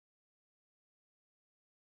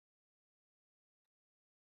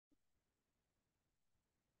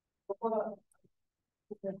हाँ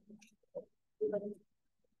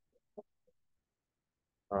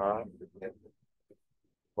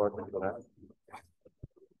बहुत अच्छा है।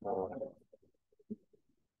 हाँ,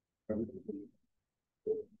 चल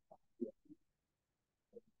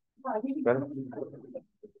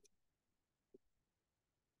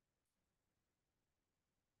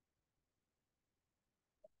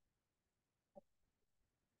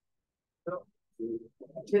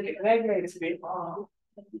अच्छे दिख रहा है क्या इस पे?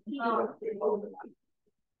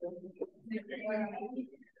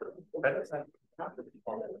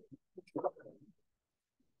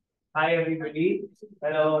 Hi everybody.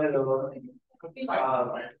 Hello hello.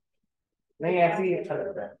 नहीं ऐसे ही अच्छा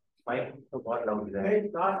लगता है। माइक तो बहुत लाउड है।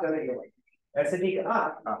 स्टार्ट करेंगे भाई। ऐसे ठीक है।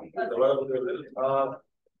 हाँ हाँ।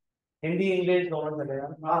 हिंदी इंग्लिश दोनों चलेगा।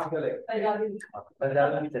 हाँ चलेगा।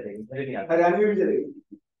 पंजाबी भी चलेगी, मुझे नहीं आता। हरियाणवी भी चलेगी।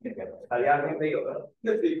 ठीक है, हरियाणवी में ही होगा।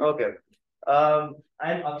 Okay.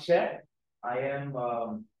 I am Akshay. I am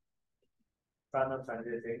son of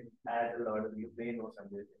Sanjay Singh, as a lot of you may know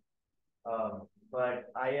Sanjay Singh. But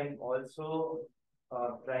I am also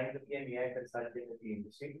trying to be an AI consultant in the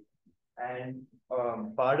industry. And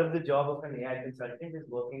part of the job of an AI consultant is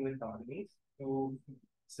working with companies to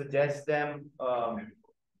suggest them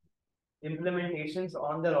implementations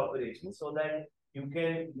on their operations so that you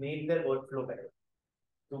can make their workflow better.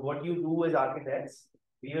 So what you do as architects,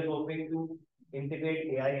 we are hoping to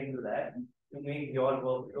integrate AI into that to make your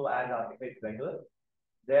workflow as architects better,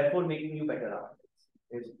 therefore making you better architects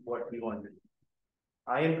is what we want to do.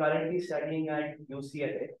 I am currently studying at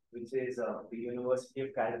UCLA, which is the University of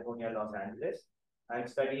California, Los Angeles. I'm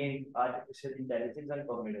studying artificial intelligence and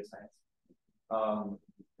cognitive science.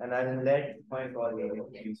 And I will let my colleague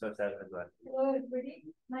introduce herself as well. Hello everybody,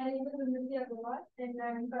 my name is Unnati Agarwal and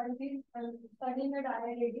I'm currently studying at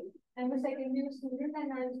IIT. I'm a second year student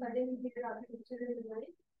and I'm studying computer architecture and design.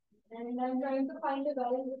 And I'm trying to find a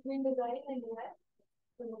balance between design and AI.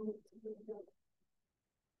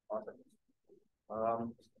 Awesome.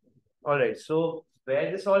 All right. So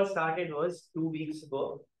where this all started was 2 weeks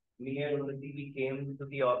ago. Me and Unnati, we came to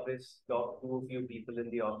the office, talked to a few people in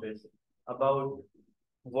the office about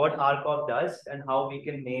what ARCOP does and how we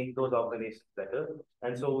can make those operations better.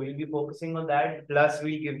 And so we'll be focusing on that. Plus,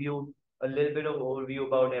 we'll give you a little bit of overview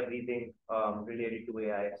about everything related to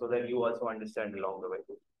AI so that you also understand along the way.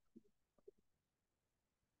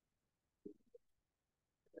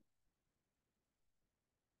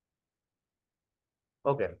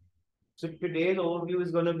 Okay. So today's overview is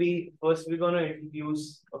going to be, first we're going to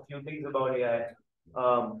introduce a few things about AI.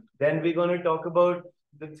 Then we're going to talk about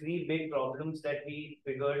the three big problems that we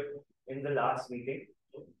figured in the last meeting.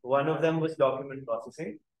 One of them was document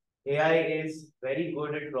processing. AI is very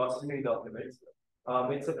good at processing documents.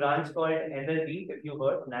 It's a branch called NLP, if you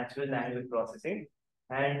heard, natural language processing.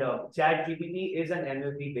 And ChatGPT is an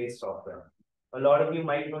NLP based software. A lot of you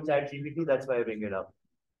might know ChatGPT, that's why I bring it up.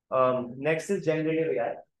 Next is generative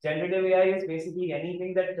AI. Generative AI is basically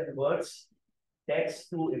anything that converts text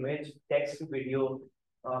to image, text to video,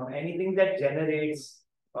 anything that generates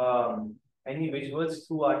any visuals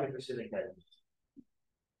through artificial intelligence.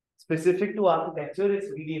 Specific to architecture, it's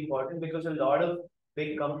really important because a lot of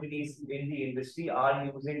big companies in the industry are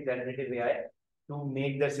using generative AI to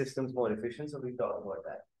make their systems more efficient. So we talk about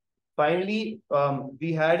that. Finally,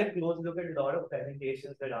 we had a close look at a lot of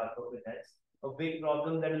presentations that ARCOP has. A big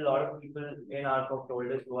problem that a lot of people in ARCOP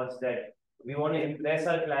told us was that we want to impress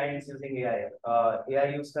our clients using AI.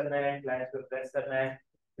 AI use karna hai, clients को impress karna hai.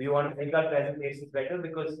 We want to make our presentations better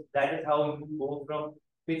because that is how you go from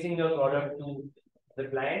pitching your product to the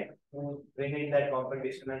client to winning that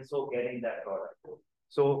competition and so getting that product.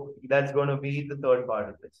 So that's going to be the third part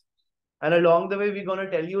of this. And along the way, we're going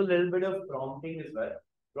to tell you a little bit of prompting as well.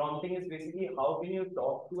 Prompting is basically how can you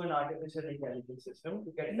talk to an artificial intelligence system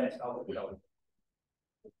to get best output out.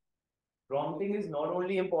 Prompting is not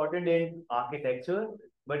only important in architecture,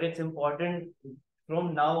 but it's important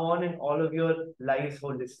from now on in all of your lives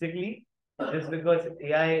holistically, just because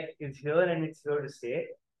AI is here and it's here to stay.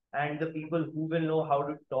 And the people who will know how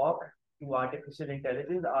to talk to artificial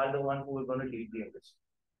intelligence are the ones who are going to lead the industry.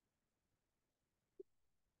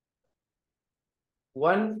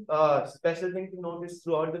 One special thing to notice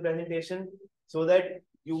throughout the presentation so that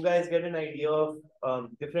you guys get an idea of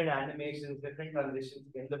different animations, different transitions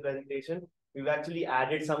in the presentation. We've actually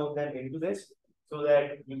added some of them into this so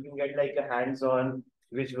that you can get like a hands-on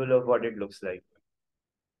visual of what it looks like.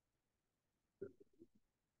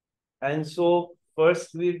 And so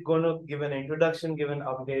first we're going to give an introduction, give an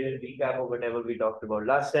updated recap of whatever we talked about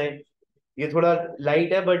last time. ये थोड़ा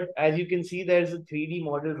light है, but as you can see, there's a 3D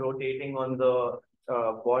model rotating on the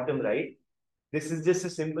bottom right. This is just a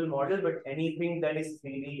simple model, but anything that is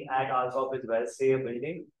 3D at ARCOP as well, say a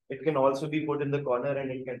building, it can also be put in the corner and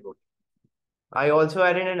it can rotate. I also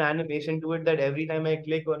added an animation to it that every time I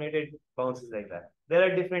click on it, it bounces like that. There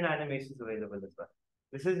are different animations available as well.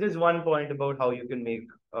 This is just one point about how you can make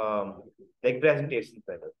like presentations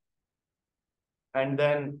better. And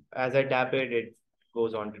then as I tap it, it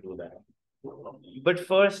goes on to do that. But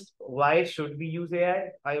first, why should we use AI?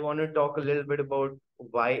 I want to talk a little bit about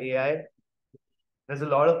why AI. There's a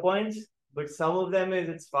lot of points, but some of them is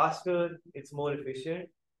it's faster, it's more efficient,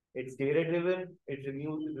 it's data driven, it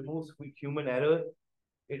removes human error,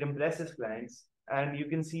 it impresses clients, and you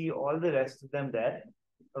can see all the rest of them there.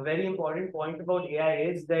 A very important point about AI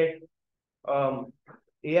is that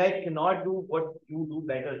AI cannot do what you do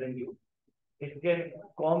better than you. It can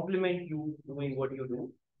complement you doing what you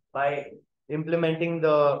do by implementing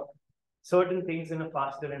the certain things in a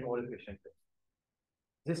faster and more efficient way.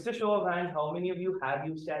 Just a show of hand, how many of you have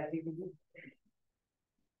used ChatGPT?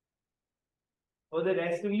 For the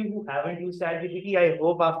rest of you who haven't used ChatGPT, I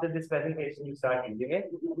hope after this presentation you start using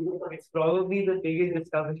it. It's probably the biggest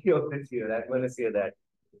discovery of this year. I'm going to say that.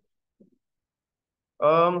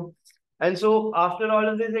 And so after all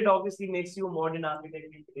of this, it obviously makes you a modern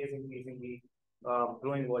architect in today's increasingly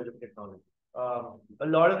growing world of technology. A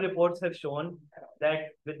lot of reports have shown that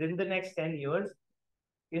within the next 10 years,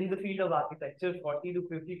 in the field of architecture, 40 to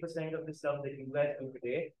 50% of the stuff that you guys do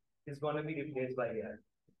today is going to be replaced by AI.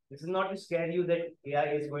 This is not to scare you that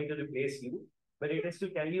AI is going to replace you, but it is to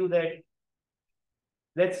tell you that,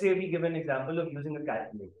 let's say we give an example of using a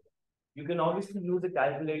calculator. You can obviously use a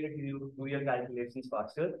calculator to do your calculations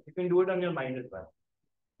faster. You can do it on your mind as well.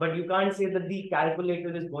 But you can't say that the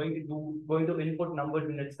calculator is going to input numbers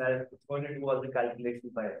in itself. It's going to do all the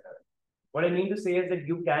calculations by itself. What I mean to say is that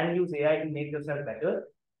you can use AI to make yourself better.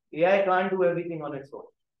 AI can't do everything on its own.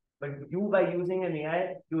 But you, by using an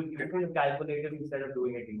AI, you use a calculator instead of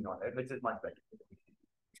doing it in your head, which is much better.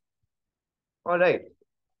 All right.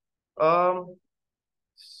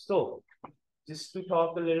 So just to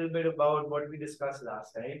talk a little bit about what we discussed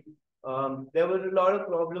last time. There were a lot of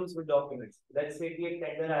problems with documents. Let's say the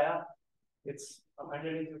tender aaya, it's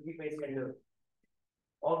 150-page tender.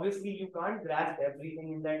 Obviously, you can't draft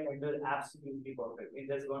everything in that tender absolutely perfectly.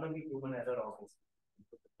 There's going to be human error, obviously.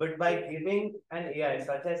 But by giving an AI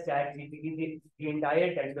such as ChatGPT the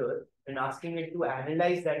entire tender and asking it to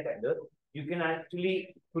analyze that tender, you can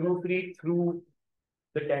actually proofread through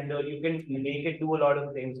the tender. You can make it do a lot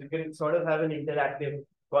of things. You can sort of have an interactive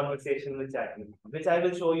conversation with ChatGPT, which I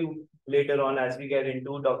will show you later on as we get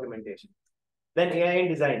into documentation. Then AI in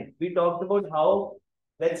design. We talked about how,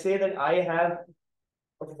 let's say that I have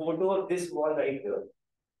a photo of this wall right here,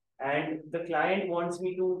 and the client wants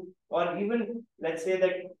me to, or even let's say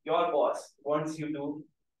that your boss wants you to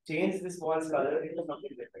change this wall's color into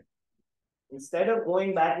something different. Instead of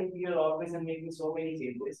going back into your office and making so many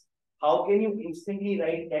changes, how can you instantly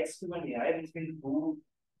write text to an AI which can do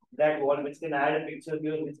that wall, which can add a picture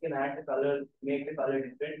here, which can add the color, make the color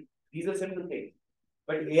different? These are simple things.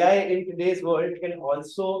 But AI in today's world can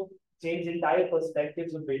also change entire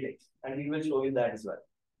perspectives of buildings, and we will show you that as well.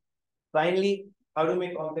 Finally, how to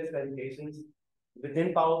make complex presentations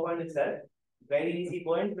within PowerPoint itself. Very easy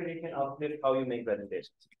point, but it can uplift how you make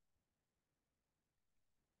presentations.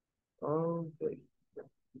 Okay.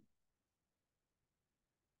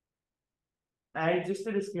 And just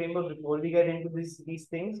a disclaimer before we get into these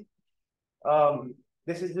things,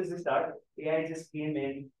 this is just the start. AI just came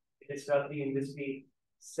in, it disrupted the industry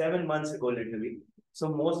 7 months ago, literally. So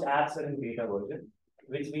most apps are in beta version,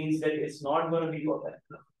 which means that it's not going to be perfect,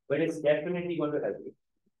 but it's definitely going to help you.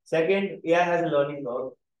 Second, AI has a learning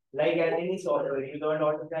curve. Like any software, you learn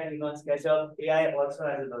AutoCAD, you learn SketchUp, AI also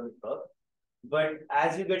has a learning curve. But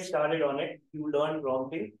as you get started on it, you learn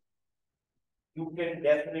prompting. You can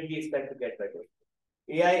definitely expect to get better.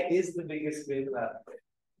 AI is the biggest way to have it.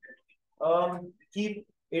 Keep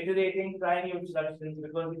iterating, try new instructions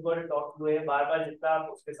because you've got to talk to AI. बार-बार जितना आप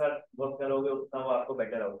उसके साथ work करोगे, उतना वो आपको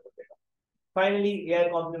better output देगा. Finally, AI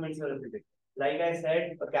complements your ability. Like I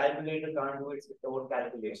said, a calculator can't do its own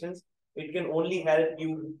calculations. It can only help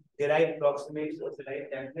you derive approximations, derive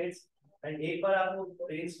templates. And एक बार आपको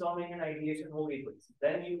brainstorming and ideation हो गई,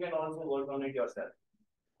 then you can also work on it yourself.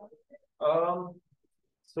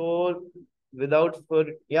 So without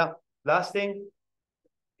last thing,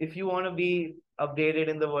 if you want to be updated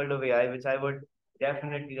in the world of AI, which I would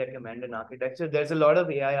definitely recommend in architecture, there's a lot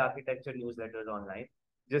of AI architecture newsletters online.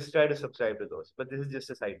 Just try to subscribe to those. But this is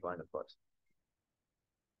just a side point, of course.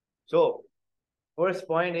 So first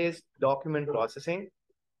point is document processing.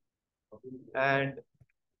 And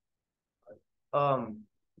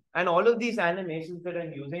And all of these animations that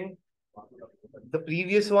I'm using, the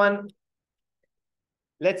previous one,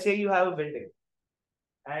 let's say you have a building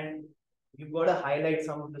and you've got to highlight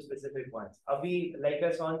some of the specific ones. Abhi, like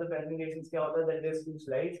I saw in the presentations, that there's two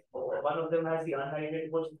slides. One of them has the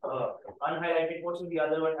unhighlighted portion, the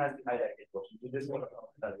other one has the highlighted portion. So this one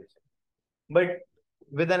does it. But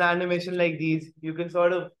with an animation like these, you can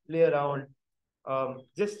sort of play around,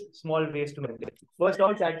 just small ways to make it. First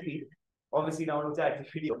off, ChatGPT. Obviously, now it's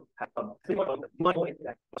ChatGPT video.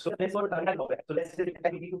 So let's not So let's say I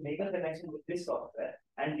need to make a connection with this software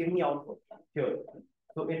and give me output here.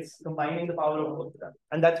 So it's combining the power of both.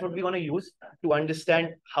 And that's what we want to use to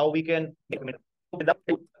understand how we can make it without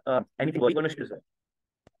anything we're going to use.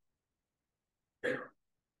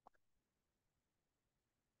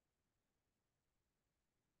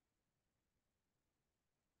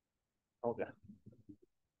 Okay.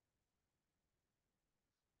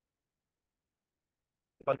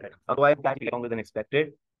 Okay. Otherwise, that will be longer than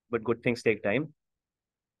expected, but good things take time.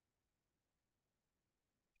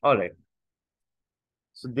 All right.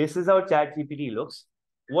 So this is how ChatGPT looks.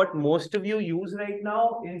 What most of you use right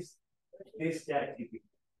now is this ChatGPT.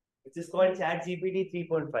 Which is called ChatGPT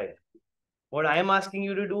 3.5. What I am asking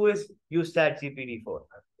you to do is use ChatGPT 4,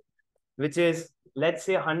 which is, let's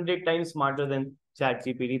say, 100 times smarter than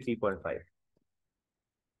ChatGPT 3.5.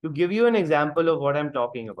 To give you an example of what I'm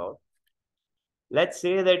talking about, let's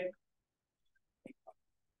say that,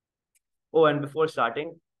 oh, and before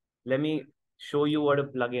starting, let me show you what a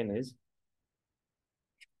plugin is.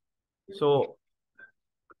 So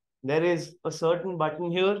there is a certain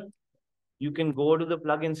button here. You can go to the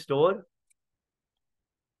plugin store.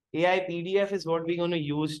 AI PDF is what we're going to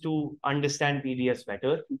use to understand PDFs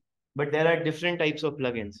better. But there are different types of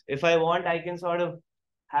plugins. If I want, I can sort of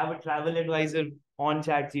have a travel advisor on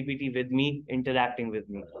ChatGPT with me, interacting with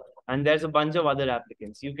me. And there's a bunch of other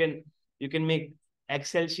applicants. You can make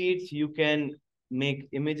Excel sheets, you can make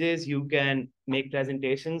images, you can make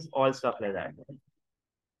presentations, all stuff like that.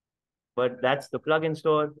 But that's the plugin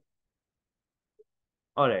store.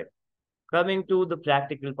 All right. Coming to the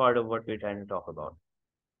practical part of what we're trying to talk about.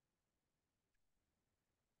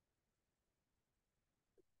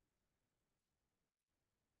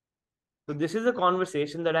 So this is a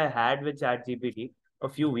conversation that I had with ChatGPT a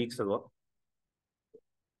few weeks ago.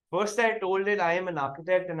 First, I told it I am an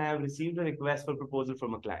architect and I have received a request for proposal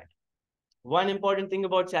from a client. One important thing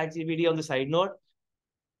about ChatGPT on the side note,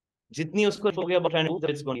 jitni usko ho gaya about trying to do that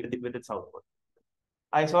it's going with its output.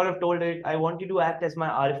 I sort of told it, I want you to act as my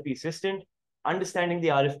RFP assistant, understanding the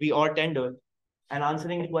RFP or tender and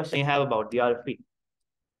answering the question you have about the RFP.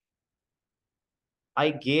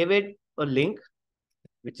 I gave it a link,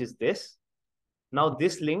 which is this. Now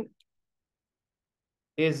this link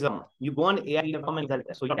is you go on AI.com and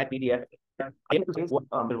so you get PDF.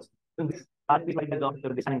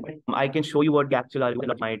 I can show you what the actual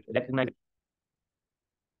RFP might recognize.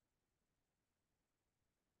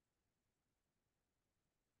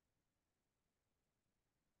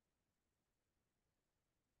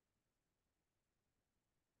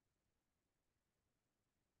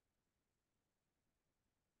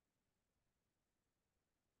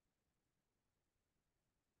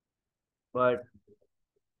 But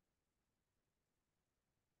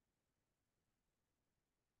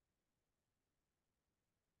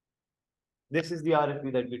this is the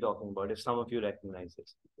RFP that we're talking about, if some of you recognize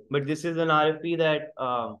this. But this is an RFP that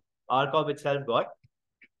ARCOP itself got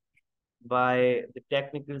by the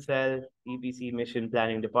technical cell, EPC mission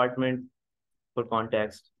planning department, for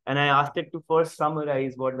context. And I asked it to first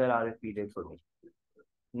summarize what that RFP did for me.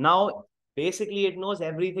 Now, basically, it knows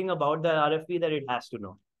everything about the RFP that it has to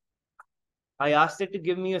know. I asked it to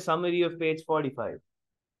give me a summary of page 45.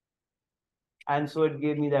 And so it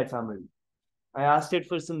gave me that summary. I asked it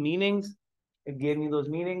for some meanings. It gave me those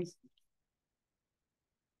meanings.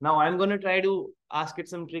 Now I'm going to try to ask it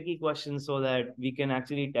some tricky questions so that we can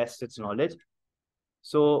actually test its knowledge.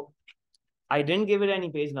 So I didn't give it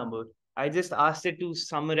any page number. I just asked it to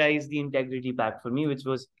summarize the integrity pack for me, which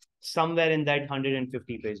was somewhere in that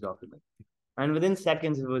 150-page document. And within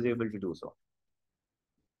seconds, it was able to do so.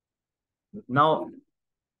 Now,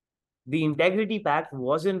 the integrity pack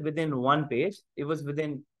wasn't within one page. It was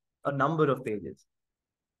within a number of pages.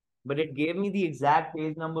 But it gave me the exact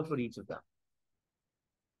page number for each of them.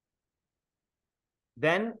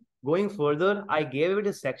 Then, going further, I gave it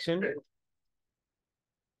a section.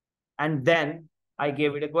 And then I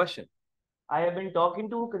gave it a question. I have been talking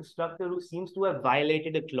to a constructor who seems to have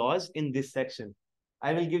violated a clause in this section.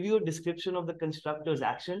 I will give you a description of the constructor's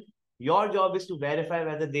action. Your job is to verify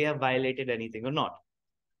whether they have violated anything or not.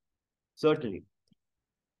 Certainly.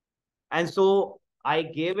 And so I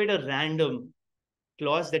gave it a random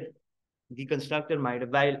clause that the constructor might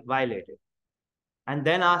have violated, and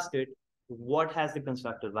then asked it, what has the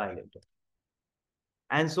constructor violated?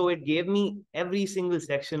 And so it gave me every single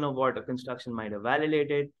section of what a construction might have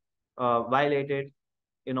violated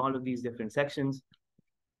in all of these different sections.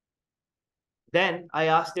 Then I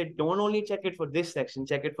asked it, don't only check it for this section,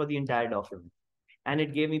 check it for the entire document. And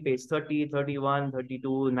it gave me page 30, 31,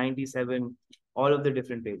 32, 97, all of the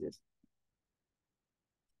different pages.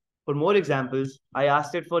 For more examples, I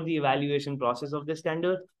asked it for the evaluation process of this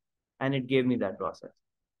tender, and it gave me that process.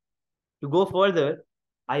 To go further,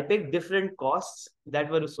 I picked different costs that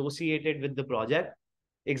were associated with the project,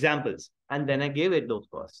 examples, and then I gave it those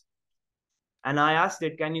costs. And I asked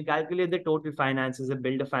it, can you calculate the total finances and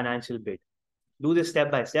build a financial bid? Do this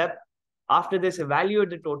step by step. After this,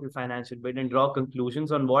 evaluate the total financial bid and draw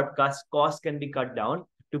conclusions on what costs can be cut down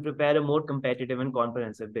to prepare a more competitive and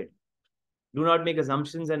comprehensive bid. Do not make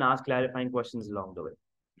assumptions and ask clarifying questions along the way.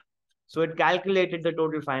 So it calculated the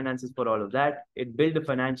total finances for all of that. It built a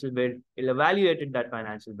financial bid. It evaluated that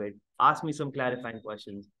financial bid, asked me some clarifying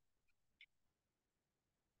questions.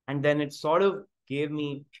 And then it sort of gave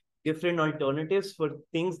me different alternatives for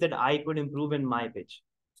things that I could improve in my pitch.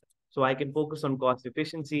 So I can focus on cost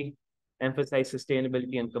efficiency, emphasize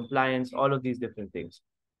sustainability and compliance, all of these different things.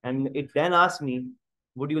 And it then asked me,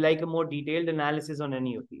 would you like a more detailed analysis on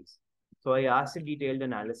any of these? So I asked a detailed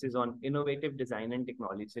analysis on innovative design and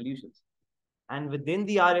technology solutions. And within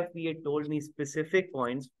the RFP, it told me specific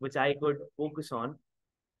points which I could focus on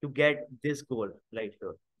to get this goal right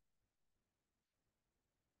here.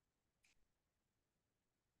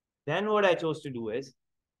 Then what I chose to do is,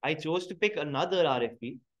 I chose to pick another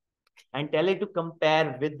RFP and tell it to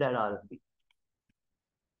compare with that RFP.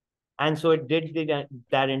 And so it did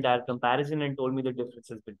that entire comparison and told me the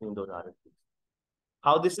differences between those RFPs.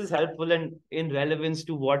 How this is helpful and in relevance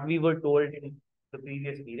to what we were told in the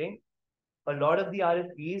previous meeting. A lot of the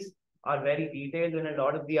RFPs are very detailed and a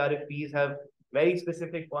lot of the RFPs have very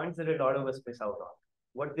specific points that a lot of us miss out on.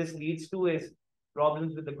 What this leads to is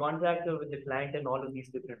problems with the contractor, with the client, and all of these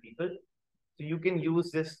different people. So you can use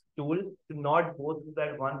this tool to not go through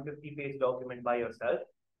that 150-page document by yourself,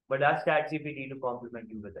 but ask ChatGPT to complement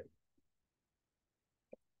you with it.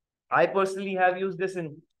 I personally have used this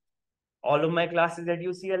in all of my classes at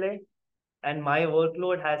UCLA, and my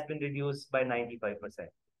workload has been reduced by 95%.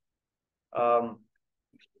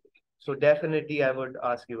 So definitely I would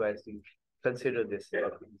ask you guys to consider this.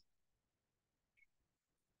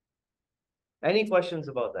 Any questions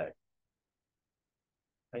about that?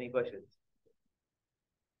 Any questions?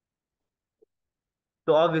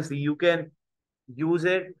 So obviously you can use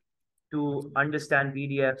it to understand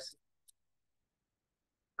PDFs,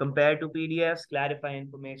 compare to PDFs, clarify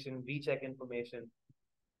information, recheck information,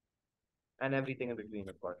 and everything in between,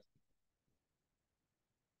 of course.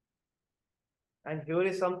 And here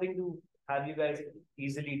is something to have you guys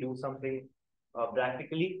easily do something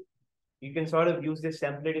practically. You can sort of use this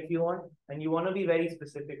template if you want, and you want to be very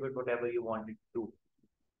specific with whatever you want it to do.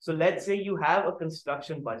 So let's say you have a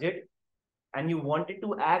construction budget and you wanted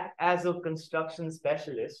to act as a construction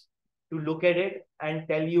specialist to look at it and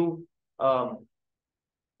tell you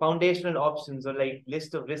foundational options or like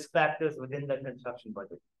list of risk factors within the construction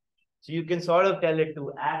budget. So you can sort of tell it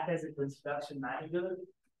to act as a construction manager,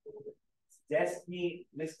 suggest the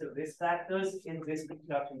list of risk factors in this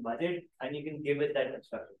construction budget, and you can give it that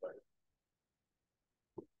construction budget.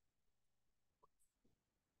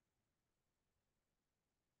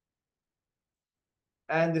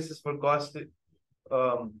 And this is for cost.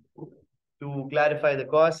 To clarify the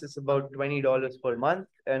cost, it's about $20 per month,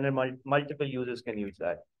 and multiple users can use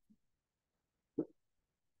that.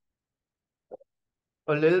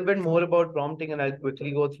 A little bit more about prompting, and I'll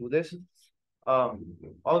quickly go through this.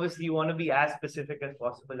 Obviously, you want to be as specific as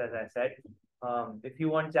possible, as I said. If you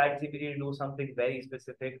want ChatGPT to do something very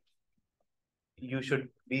specific, you should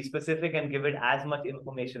be specific and give it as much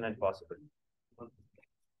information as possible.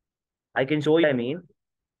 I can show you what I mean.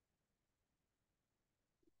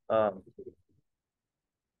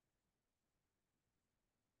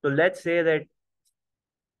 So let's say that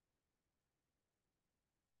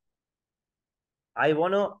I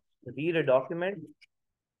want to read a document,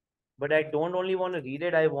 but I don't only want to read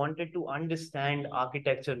it, I wanted to understand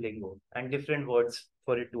architecture lingo and different words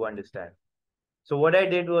for it to understand. So what I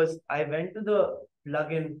did was I went to the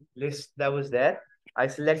plugin list that was there. I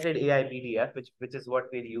selected AI PDF, which is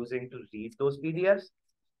what we're using to read those PDFs.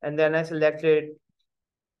 And then I selected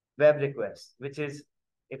web requests, which is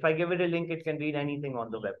if I give it a link, it can read anything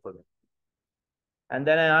on the web for me. And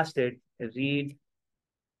then I asked it, read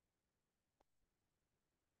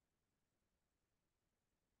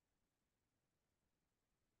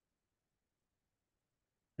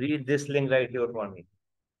read this link right here for me.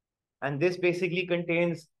 And this basically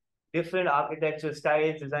contains different architecture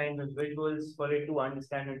styles, designs, and visuals for it to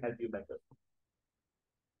understand and help you better.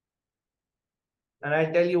 And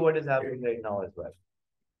I'll tell you what is happening right now as well.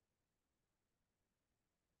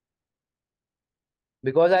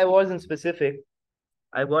 Because I wasn't specific,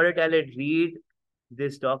 I got to tell it read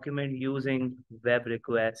this document using web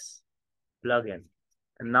requests plugin.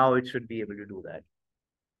 And now it should be able to do that.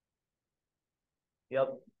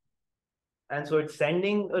 Yep. And so it's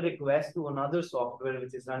sending a request to another software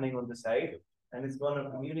which is running on the side, and it's going to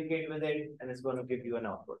communicate with it, and it's going to give you an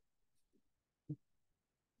output.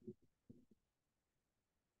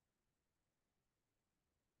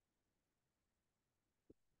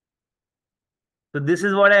 So this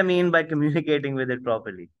is what I mean by communicating with it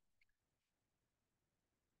properly.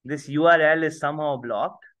 This URL is somehow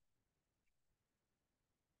blocked.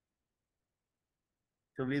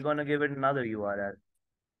 So we're going to give it another URL.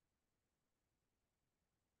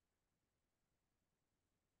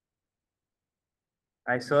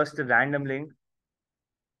 I searched a random link.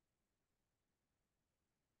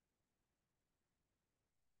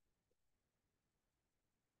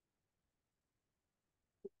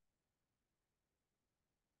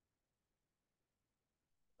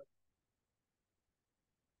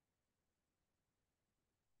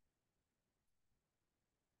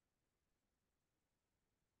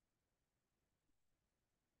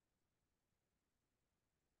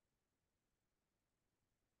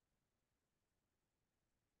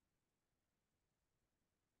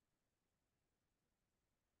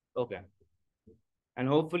 Okay. And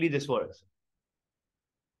hopefully this works.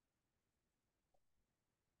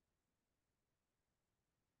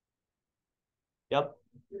 Yep.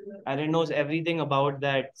 And it knows everything about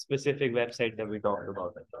that specific website that we talked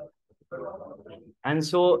about. And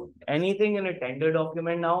so anything in a tender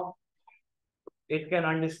document now, it can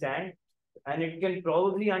understand, and it can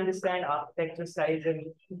probably understand architecture styles and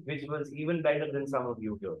visuals even better than some of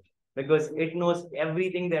you here, because it knows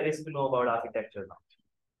everything there is to know about architecture now.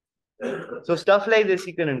 So stuff like this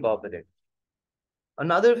you can incorporate.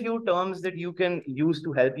 Another few terms that you can use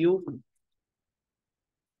to help you.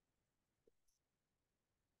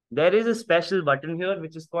 There is a special button here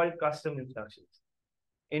which is called custom instructions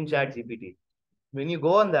in ChatGPT. When you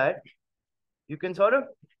go on that, you can sort of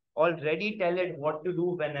already tell it what to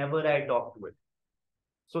do whenever I talk to it.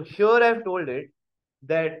 So here I've told it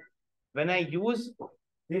that when I use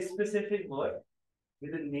this specific word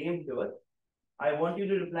with a name here, I want you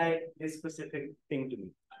to reply this specific thing to me.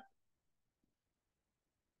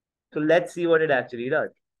 So let's see what it actually does.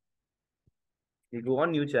 You go on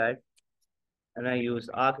new chat and I use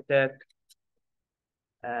architect,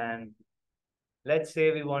 and let's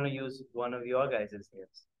say we want to use one of your guys'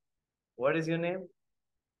 names. What is your name?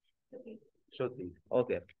 Shruti.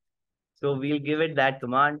 Okay. So we'll give it that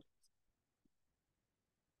command.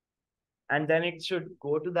 And then it should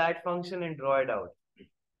go to that function and draw it out.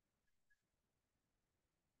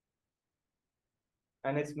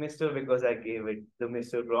 And it's Mr. because I gave it the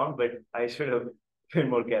Mr. wrong, but I should have been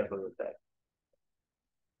more careful with that.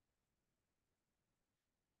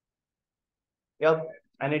 Yep.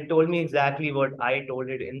 And it told me exactly what I told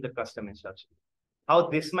it in the custom instruction. How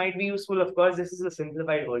this might be useful, of course, this is a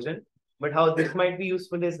simplified version, but how this might be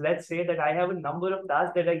useful is, let's say that I have a number of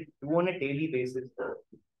tasks that I do on a daily basis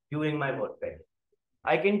during my work day.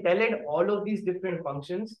 I can tell it all of these different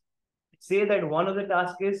functions, say that one of the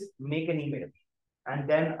tasks is make an email. And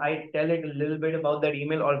then I tell it a little bit about that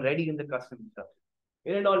email already in the custom instruction.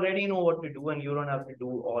 It'll already know what to do, and you don't have to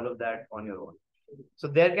do all of that on your own. So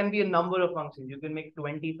there can be a number of functions. You can make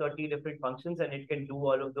 20, 30 different functions, and it can do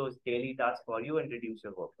all of those daily tasks for you and reduce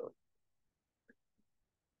your workload.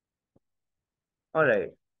 All right.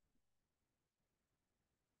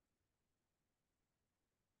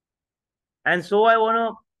 And so I want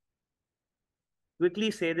to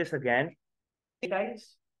quickly say this again.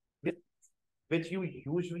 Types, which you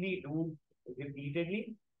usually do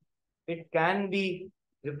repeatedly, it can be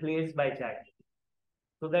replaced by chat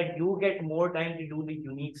so that you get more time to do the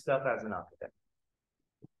unique stuff as an architect.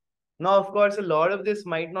 Now, of course, a lot of this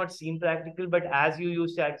might not seem practical, but as you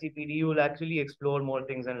use ChatGPT, you will actually explore more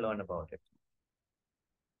things and learn about it.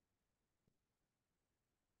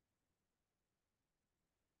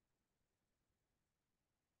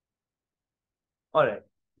 All right.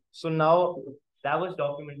 So now that was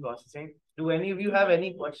document processing. Do any of you have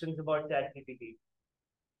any questions about ChatGPT?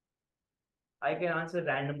 I can answer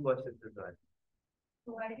random questions as well.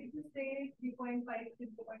 So why did you say 3.5 to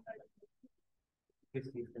 4.5?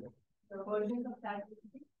 The versions of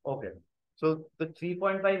ChatGPT. Okay. So the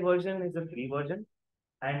 3.5 version is a free version.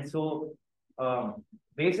 And so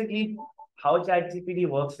Basically, how ChatGPT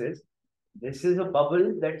works is this is a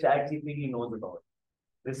bubble that ChatGPT knows about.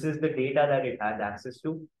 This is the data that it has access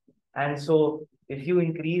to. And so if you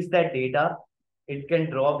increase that data, it can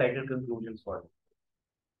draw better conclusions for you.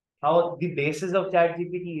 How the basis of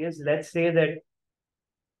ChatGPT is, let's say that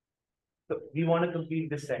we want to complete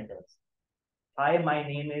this sentence. Hi, my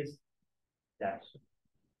name is Dash.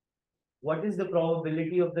 What is the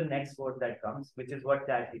probability of the next word that comes, which is what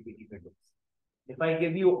ChatGPT predicts. If I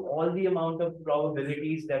give you all the amount of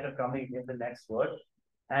probabilities that are coming in the next word,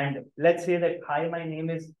 and let's say that hi, my name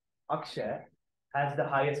is Akshay, has the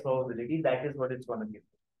highest probability, that is what it's going to give.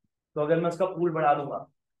 So अगर मैं उसका pool बढ़ा दूंगा,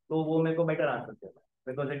 तो वो मेरे को better answer देगा,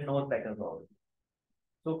 because it knows better probability.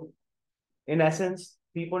 So in essence,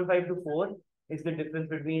 3.5 to 4 is the difference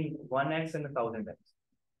between 1x and 1000x.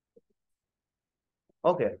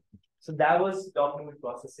 Okay, so that was document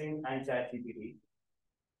processing and ChatGPT.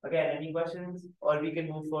 Again, any questions, or we can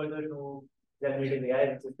move further to generative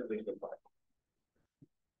AI, which is the visual part.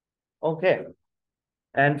 Okay,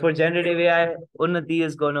 and for generative AI, Unnati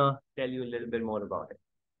is gonna tell you a little bit more about it.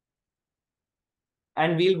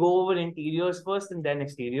 And we'll go over interiors first and then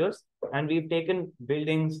exteriors. And we've taken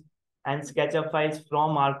buildings and SketchUp files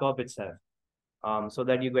from ARCOP itself, so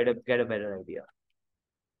that you get a better idea.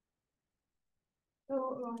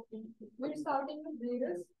 So we're starting with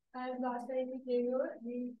Vegas, and last time we came here,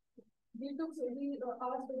 we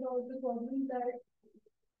asked about the problems that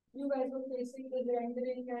you guys were facing with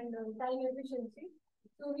rendering and time efficiency.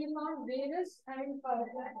 So we found Vegas and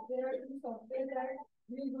Firefly. There are two software that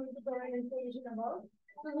we're going to provide information about.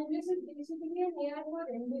 So Vegas is basically an AI for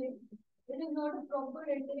rendering. It is not a proper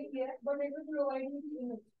rendering yet, but it will provide you the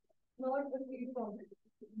image, not the 3D format.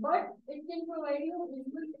 But it can provide you a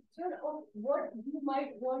visual picture of what you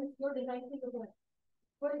might want your design to look like.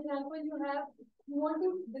 For example, you want to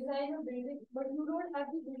design a building, but you don't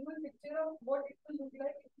have the visual picture of what it will look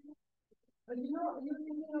like. You're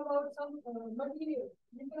thinking about some material.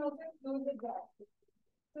 You can also close the gap.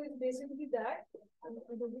 So it's basically that.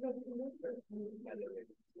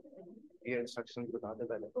 Yeah, instructions without the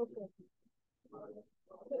value. Okay.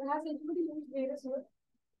 So has anybody used Vegas here?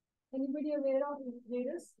 Anybody aware of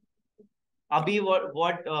Vegas? Abhi,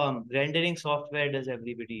 what rendering software does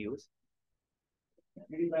everybody use?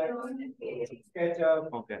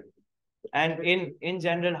 SketchUp. Okay. And in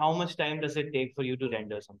general, how much time does it take for you to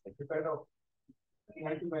render something?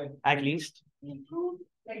 At least?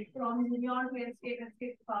 Like from neon to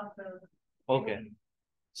escape faster. Okay.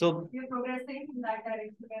 So you're progressing in that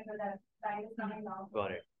direction where the time is coming down.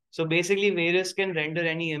 Got it. So basically, Varus can render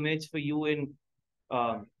any image for you in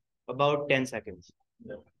about 10 seconds,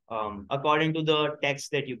 according to the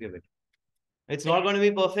text that you give it. It's not going to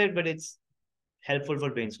be perfect, but it's helpful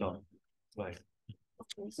for brainstorming. Right.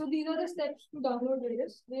 So these are the steps to download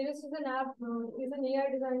Varus. Varus is an app, is an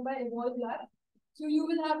AI designed by Evolve Lab. So you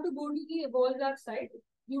will have to go to the Evolve Lab site.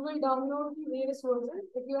 You will download the Varus version.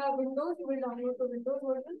 If you have Windows, you will download the Windows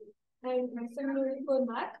version, and similarly for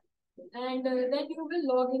Mac. And then you will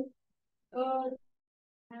log in,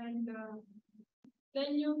 and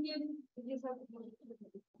then you can just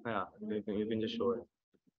have you can just show it.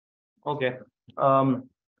 Okay.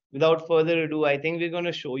 Without further ado, I think we're going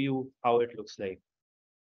to show you how it looks like.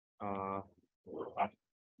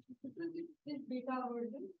 This beta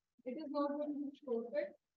version. It is not going to be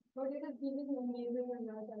perfect, but it is giving amazing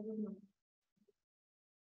results as of now.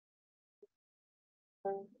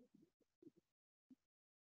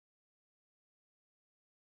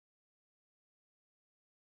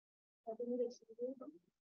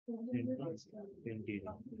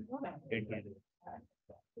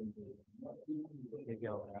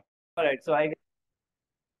 All right, so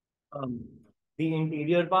the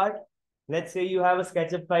interior part. Let's say you have a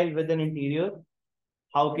SketchUp file with an interior.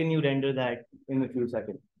 How can you render that in a few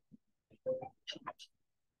seconds?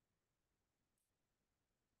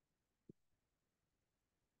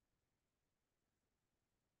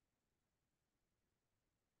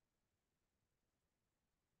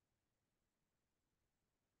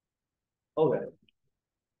 Okay.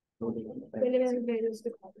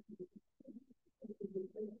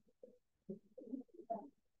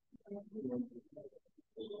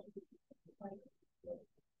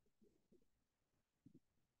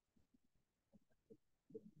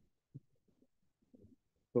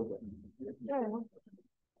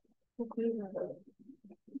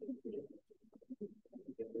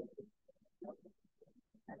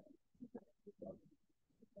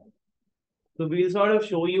 So we'll sort of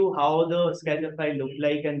show you how the SketchUp file looked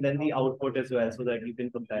like and then the output as well, so that you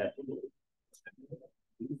can compare.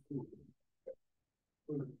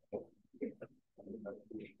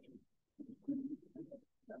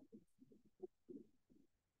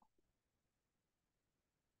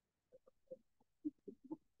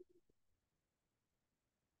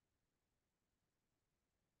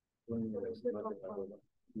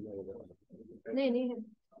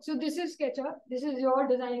 So this is SketchUp. This is your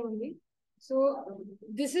design only. So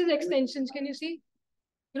this is extensions. Can you see?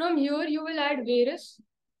 From here, you will add various.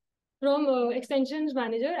 From extensions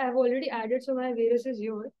manager, I have already added, so my various is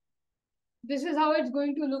here. This is how it's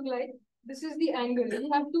going to look like. This is the angle. You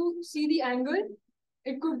have to see the angle.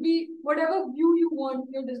 It could be whatever view you want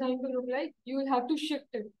your design to look like. You will have to shift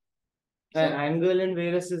it. So, angle in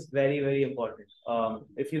various is very, very important.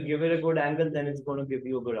 If you give it a good angle, then it's going to give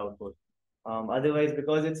you a good output. Otherwise,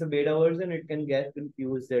 because it's a beta version, it can get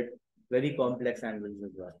confused at very complex angles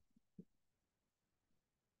as well.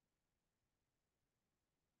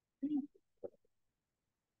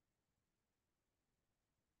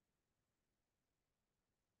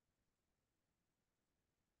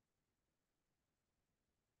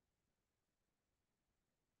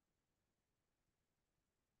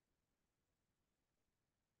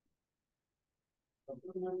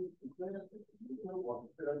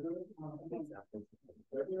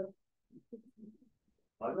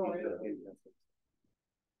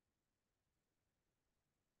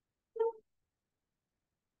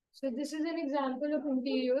 So this is an example of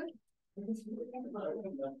interior.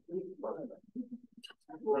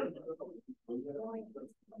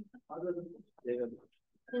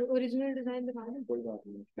 Original design.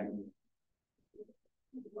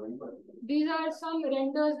 These are some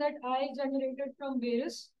renders that I generated from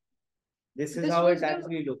various. This is how it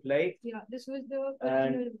actually looked like. Yeah, this was the original.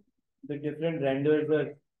 And the different renders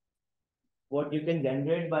are what you can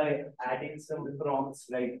generate by adding some prompts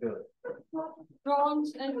like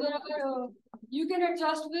prompts, and there are you can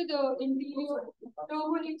adjust with interior,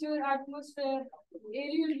 temperature, atmosphere,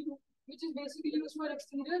 aerial view, which is basically used for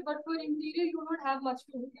exterior, but for interior you don't have much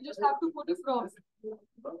to do. You just have to put a prompt.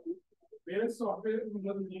 Where is software?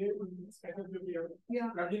 SketchUp जो भी है,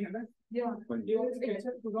 plugin है ना? Yeah. ये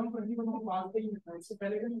SketchUp 2020 को हम पास ही नहीं था. इससे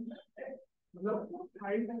पहले का नहीं था. मतलब I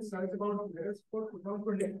search about various for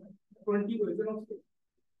 2020 version of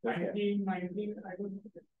 19, I don't know.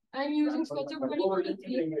 I'm using SketchUp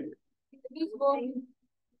 2023. This work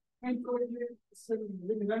and code. So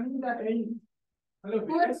we learning that hello,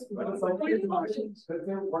 what is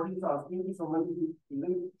asking is someone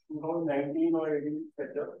in 2019 or 18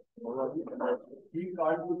 SketchUp, he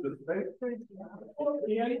can't do this, right?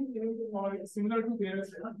 AI is similar to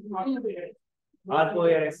theirs.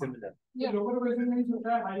 ARCOP is similar. Yeah. Lower version में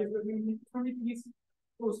छोटा है, higher version में थोड़ी चीज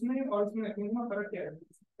तो उसमें और उसमें में फर्क क्या है?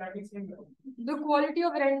 The quality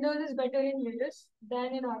of renders is better in Vegas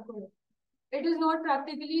than in ARCOP. It is not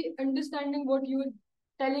practically understanding what you are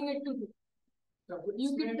telling it to do.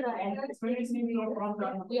 You can try.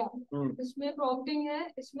 Yeah. इसमें prompting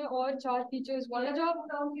है, इसमें और 4 features. One job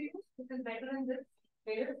it is better in this.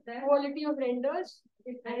 Quality of renders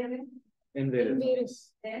in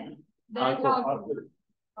various. Then ARCOP.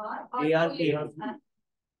 ARCOP, yeah.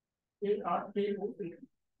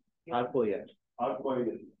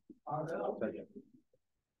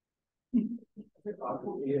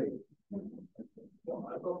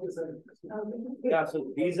 Yeah,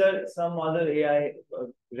 so these are some other AI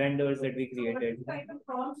renders that we created. What kind of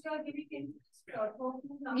prompts you are giving in?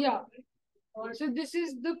 Yeah. So this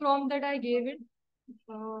is the prompt that I gave it.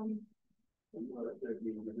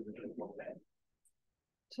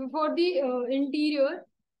 So for the interior,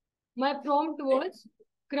 my prompt was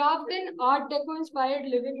craft an Art Deco inspired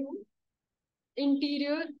living room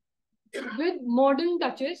interior with modern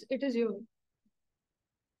touches. It is here.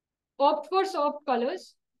 Opt for soft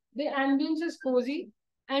colors. The ambience is cozy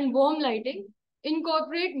and warm lighting.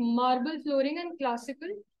 Incorporate marble flooring and classic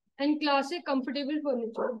comfortable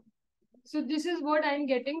furniture. So this is what I'm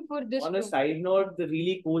getting for this. On a side note, the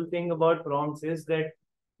really cool thing about prompts is that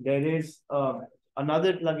there is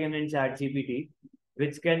another plugin in ChatGPT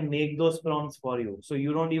which can make those prompts for you. So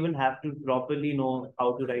you don't even have to properly know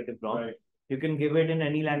how to write a prompt. Right. You can give it in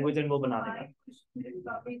any language and वो बना देगा.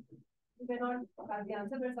 You cannot have the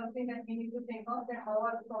answer, but something that we need to think of that how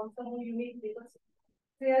our prompts are more unique because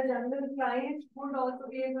say a general client would also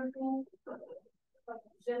be able to.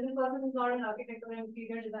 General person is not an architect or an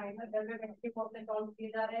interior designer. They're going to pop the prompt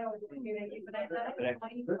दिए जा रहे हैं और उसके लिए बनाया जा रहा है.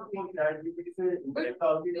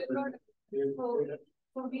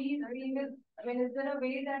 So we, I mean, is there a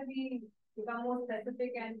way that we become more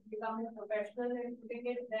specific and become more professional in putting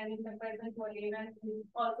it than in comparison to a layman who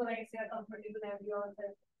also writes their comfortable and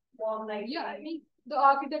yourself? Yeah, I mean, the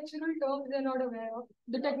architectural terms they're not aware of,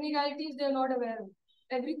 the technicalities they're not aware of,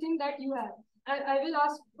 everything that you have. I will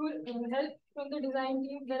ask for help from the design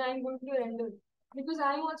team when I'm going to render because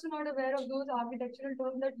I'm also not aware of those architectural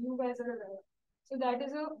terms that you guys are aware of. So that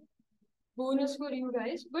is a bonus for you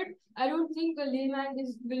guys, but I don't think a layman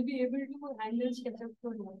will be able to handle SketchUp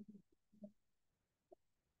for long.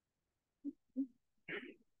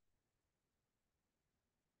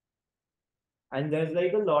 And there's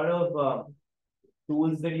like a lot of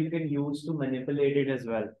tools that you can use to manipulate it as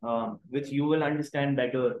well, which you will understand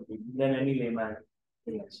better than any layman.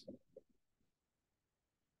 Yes.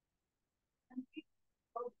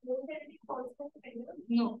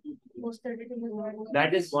 No, most editing is not.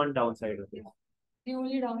 That is one downside of it. The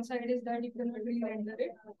only downside is that you cannot re-render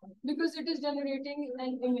it because it is generating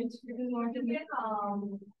an image. It is not an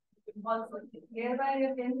also thereby you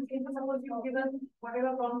can suppose you give us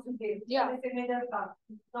whatever prompts you gave. Yeah. This image has come.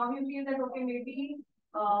 Now you feel that okay, maybe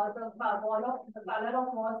the color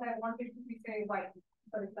of walls I want it to be say white,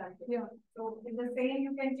 for example. Yeah. So in the same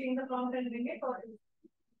you can change the prompt and bring it, or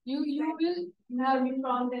you will have new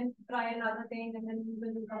prompt and try another thing and then you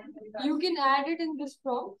will come. You can add it in this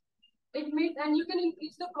prompt. It makes and you can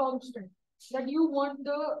increase the prompt strength that you want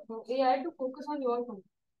the AI to focus on your prompt.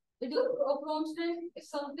 It is a prompt strength is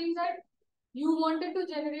something that you wanted to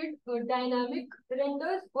generate dynamic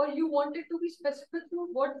renders or you wanted to be specific to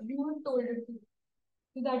what you have told it to.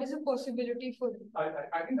 So that is a possibility for you.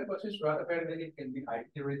 I think the question is rather where it can be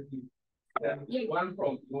iterative. Yeah. One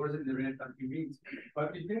from yours in the real country means,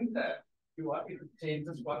 but within that you are able to change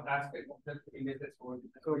just one aspect of that image that's going.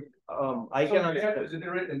 So I can have to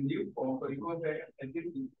generate a new form, so you go back and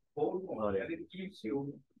give the old form, and it keeps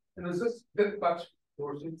you. And it's just the touch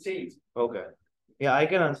portion change. Okay. Yeah, I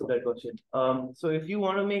can answer that question. So if you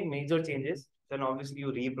want to make major changes, then obviously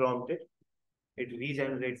you reprompt it. It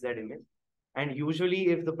regenerates that image. And usually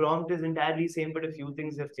if the prompt is entirely same, but a few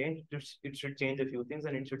things have changed, it should change a few things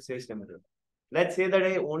and it should say similar. Let's say that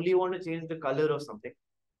I only want to change the color of something.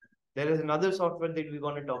 There is another software that we're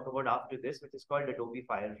going to talk about after this, which is called Adobe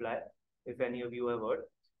Firefly, if any of you have heard,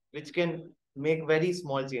 which can make very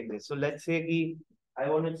small changes. So let's say I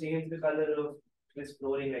want to change the color of this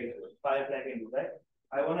flooring right here. Firefly can do that.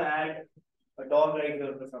 I want to add a dog right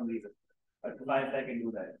here for some reason. Firefly can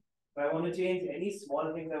do that. If I want to change any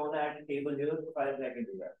small things, I want to add a table here, Firefly can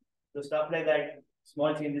do that. So stuff like that,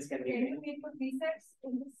 small changes can be made. Can you make for presets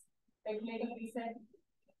in this? Like make a preset.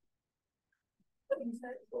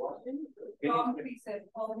 Prompt preset,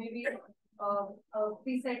 or maybe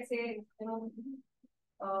preset say,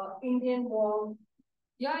 Indian wall.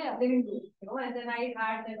 Yeah. Living room, and then I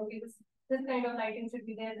add that okay, this kind of lighting should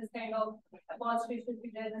be there, this kind of upholstery should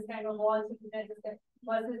be there, this kind of wall should be there, this kind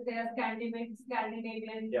versus their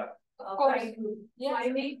Scandinavian. Yeah. So I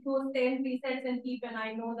make those 10 presets and keep, and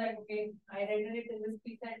I know that okay, I render it in this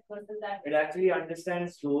preset versus that. It actually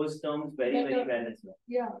understands those terms very well as well.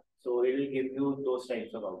 Yeah. So it will give you those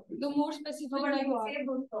types of outputs. The more specific So when I you are. save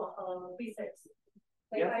those presets.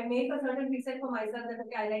 Like Yeah. I make a certain preset for myself that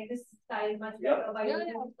okay, I like this style much Yeah. better by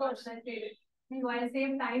using of course. and save it. So I'll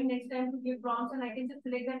save time next time to give prompts and I can just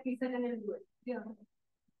select that preset and it'll do it. Yeah.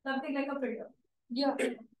 Something like a filter. Yeah.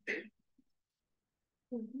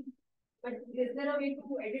 But is there a way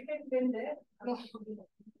to edit it when there?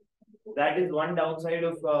 That is one downside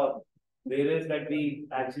of various that we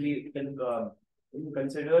actually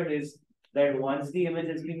considered is that once the image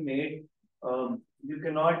has been made, you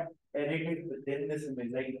cannot edit it within this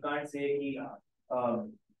image. Like you can't say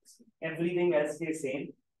everything else stays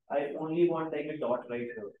same. I only want like a dot right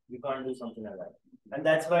here. You can't do something like that. And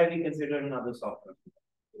that's why we considered another software.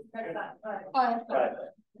 That's that.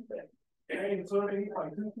 Right. And so any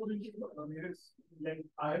Python code is like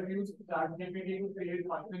I have used ChatGPT to create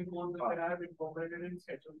Python code that I have incorporated in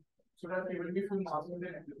SketchUp so that they will be full master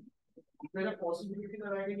than is there a possibility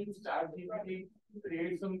that I can use ChatGPT to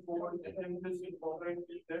create some code and then just incorporate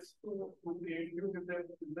this to create views if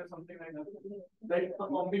there's something like that? Like a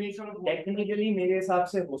combination of Technically, मेरे हिसाब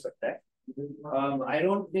से हो सकता है. I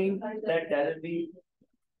don't think that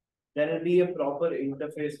there will be a proper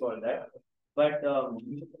interface for that, but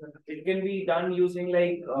it can be done using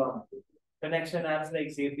like connection apps like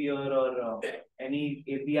Zapier or any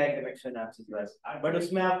API connection apps as well. But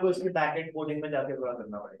उसमें आपको इसके backend coding में जाके थोड़ा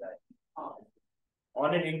करना पड़ेगा.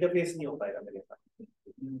 On an interface नहीं हो पाएगा मेरे साथ.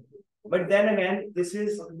 But then again,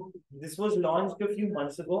 this was launched a few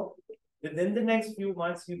months ago. Within the next few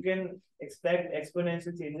months, you can expect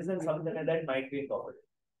exponential changes and something like that might be incorporated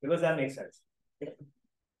because that makes sense.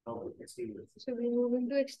 Exteriors. So we're moving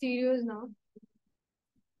to exteriors now.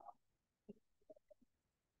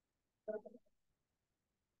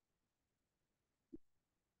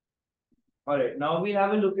 All right, now we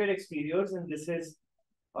have a look at exteriors, and this is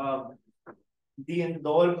the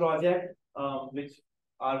Indore project which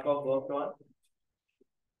ARCOP worked on.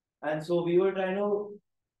 And so we were trying to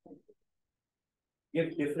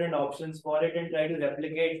give different options for it and try to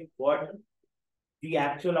replicate what the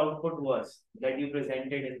actual output was that you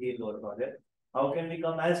presented in the Indore project. How can we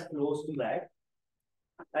come as close to that?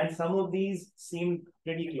 And some of these seem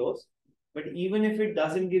pretty close. But even if it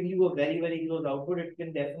doesn't give you a very, very close output, it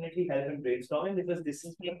can definitely help in brainstorming because this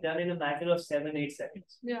is being done in a matter of 7-8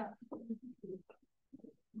 seconds. Yeah.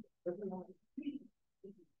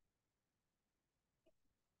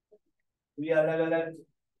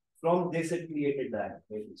 From this it created that.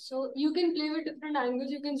 So you can play with different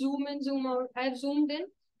angles. You can zoom in, zoom out. I've zoomed in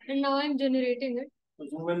and now I'm generating it. So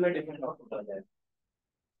zoom in the different output are there.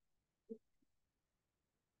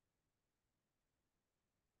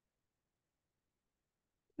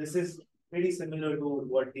 This is pretty similar to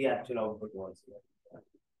what the actual output was.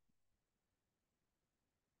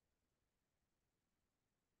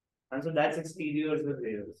 And so that's exteriors with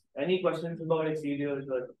layers. Any questions about exteriors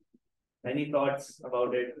or any thoughts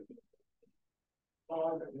about it?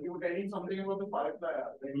 You were telling something about the Firefly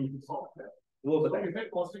software. So is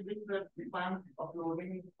it possible that if I'm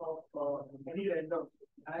uploading of any render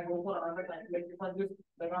and I go for another time, like if I just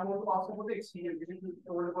like I want to ask about the exterior, you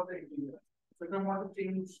told about the exterior. So if I want to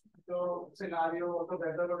change the scenario of the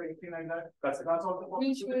weather or anything like that, that's also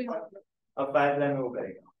possible. अब Firefly में वो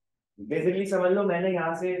करेगा. Basically समझ लो मैंने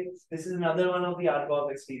यहाँ से this is another one of the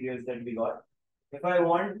ARCOP exteriors that we got. If I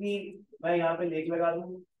want कि मैं यहाँ पे लेक लगा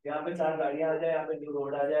दूँ, यहाँ पे 4 गाड़ियाँ आ जाए, यहाँ पे न्यू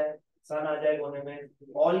रोड आ जाए, sun आ जाए कोने में,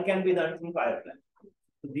 all can be done through Firefly.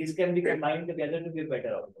 So these can be combined together to give better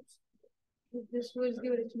outputs. This was the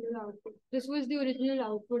original output. This was the original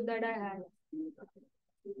output that I had.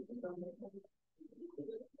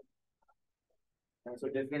 And so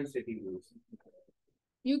different city views.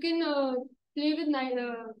 You can play with night,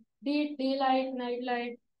 daylight, night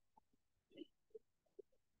light.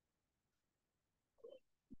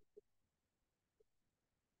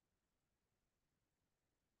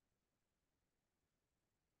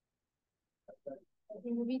 I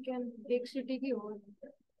think we can big city ki ho.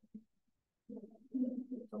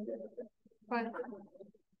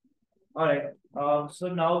 All right. So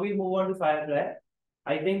now we move on to Firefly.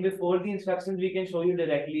 I think before the instructions, we can show you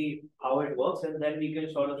directly how it works, and then we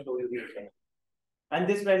can sort of show you the thing. And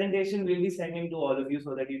this presentation will be sending to all of you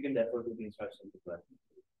so that you can refer to the instructions as well.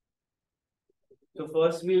 So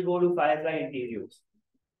first, we'll go to Firefly interiors.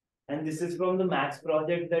 And this is from the Max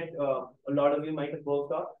project that a lot of you might have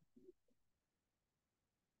worked on.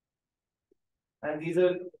 And these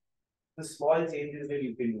are the small changes that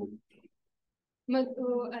you can do.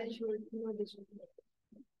 I should know this one.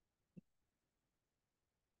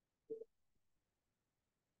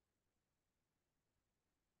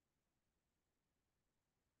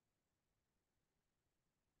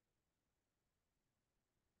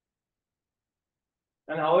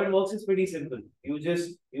 And how it works is pretty simple. You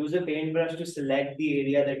just use a paintbrush to select the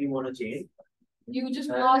area that you want to change. You just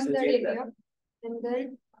mask that area, and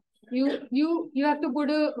then you have to put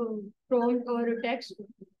a prompt or a text,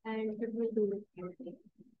 and it will do it.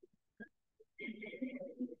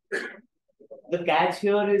 The catch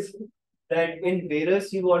here is that in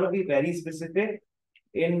Varus you want to be very specific.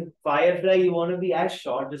 In Firefly you want to be as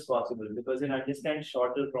short as possible because it understands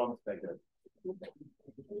shorter prompts better.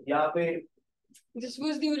 यहाँ पे This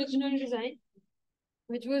was the original design,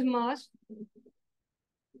 which was masked,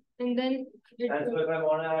 and then and so if I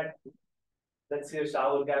want to add, let's say a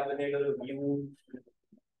shower cabinet or a view,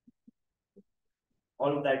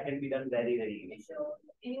 all of that can be done very, very easily.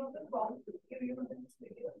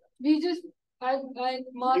 We just I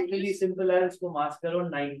masked. It's really simple as to mask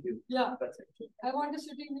around 9 view. Yeah. That's it. I want a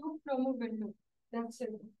city view from a window. That's it.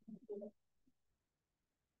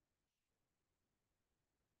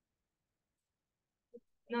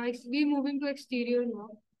 Now we moving to exterior now.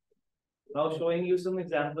 Now showing you some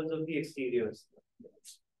examples of the exteriors.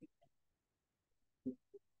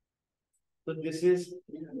 So this is,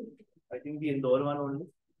 I think the Indore one only.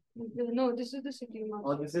 No, this is the city mask.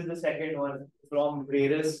 Oh, this is the second one from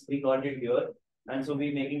Varus. We got it here, and so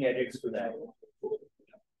we're making edits to that.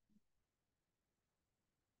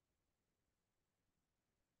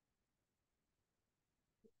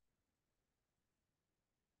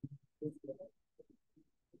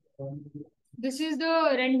 This is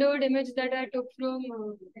the rendered image that I took from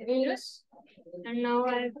Varus, and now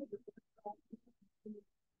I'm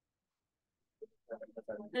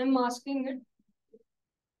masking it.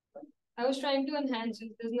 I was trying to enhance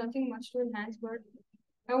it. There's nothing much to enhance, but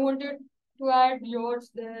I wanted to add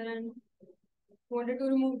yachts there and wanted to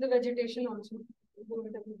remove the vegetation also.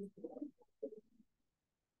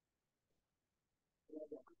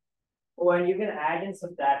 Oh, and you can add and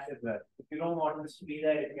subtract as well. If you don't want this to be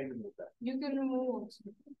there, you can remove that. You can remove also.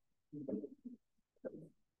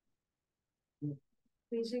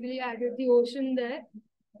 Basically added the ocean there.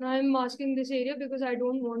 Now I'm masking this area because I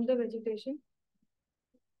don't want the vegetation.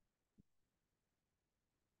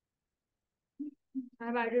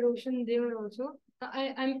 I've added ocean there also.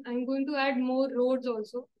 I'm going to add more roads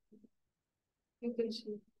also. You can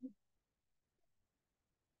see.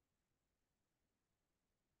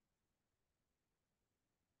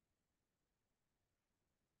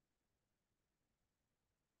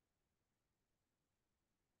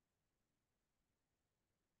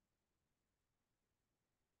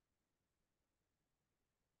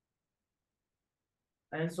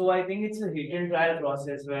 And so I think it's a hit and trial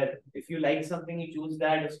process where if you like something, you choose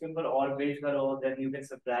that, uske upar और build करो, then you can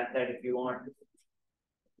subtract that if you want.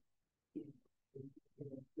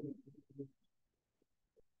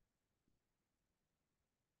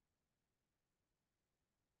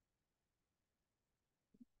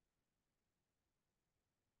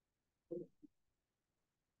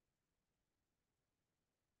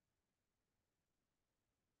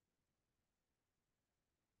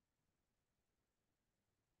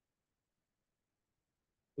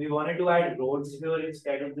 We wanted to add roads here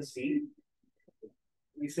instead of the sea.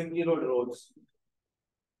 We simply wrote roads.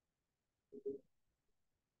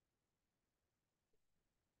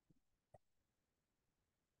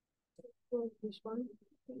 So this one.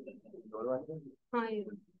 Yeah.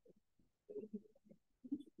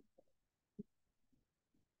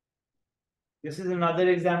 This is another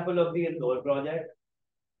example of the Indore project.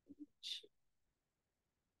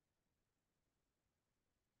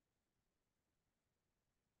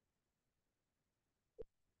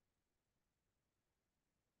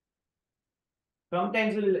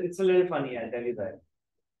 Sometimes it's a little funny, I'll tell you that.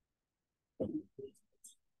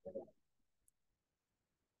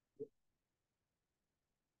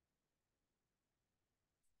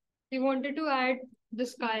 We wanted to add the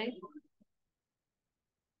sky.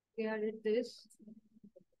 We added this.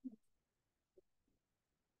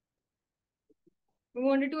 We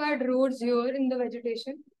wanted to add roads here in the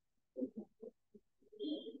vegetation.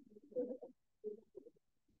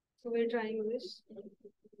 So we're trying this.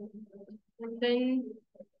 And then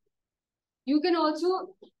you can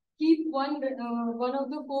also keep one of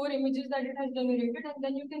the 4 images that it has generated, and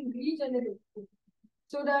then you can regenerate it.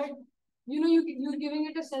 So that you're giving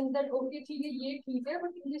it a sense that okay, ये ठीक है,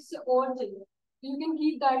 but इससे और चाहिए. You can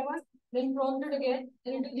keep that one, then prompt it again,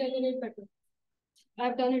 and it will generate better.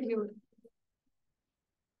 I've done it here.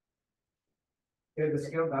 Yeah, the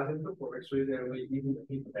scale doesn't look for actually there will even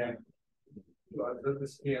keep them. The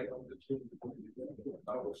scale of the two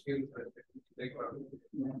our scale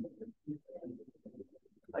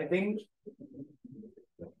I think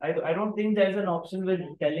I don't think there's an option with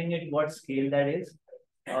telling it what scale that is.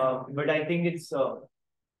 But I think it's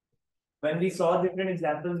when we saw different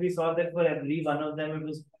examples, we saw that for every one of them, it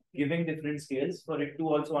was giving different scales for it to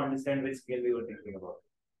also understand which scale we were thinking about.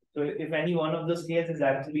 So if any one of the scales is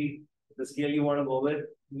actually the scale you want to go with,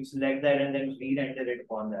 you select that and then re-enter it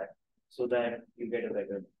on that so that you get a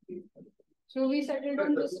better. So we settled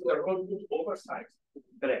on this. oversized.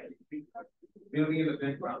 Correct. Building in the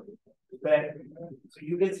background. Correct. So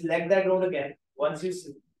you can select that road again. Once you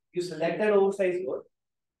select that oversized road,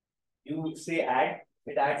 you say add,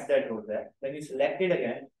 it adds that road there. Then you select it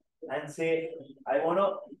again and say, I want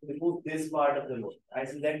to remove this part of the road. I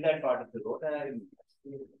select that part of the road and I remove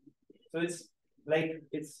it. So it's like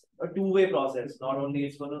it's a two-way process. Not only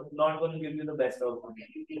it's not going to give you the best outcome.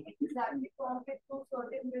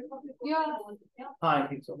 Yeah. I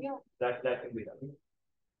think so. Yeah. That can be done.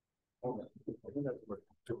 Okay. I think that's good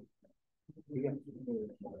too. Yeah.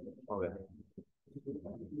 Okay.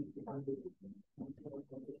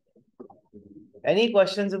 Any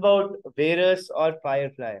questions about Varus or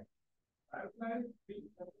Firefly?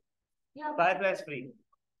 Yeah. Firefly is free.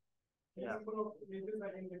 Yeah. Until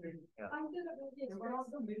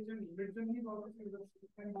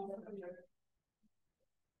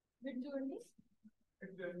Mid journey.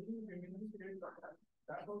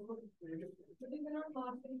 But you cannot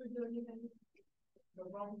master mid journey then.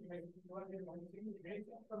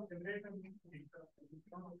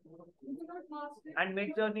 And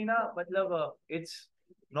Midjourney na, matlab, it's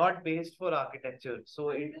not based for architecture, so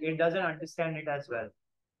it doesn't understand it as well.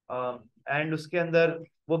 And उसके अंदर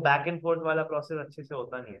वो back and forth वाला process अच्छे से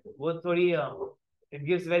होता नहीं है. वो थोड़ी it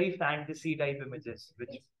gives very fantasy type images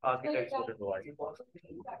which architects would provide.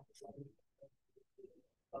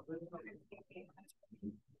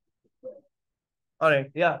 All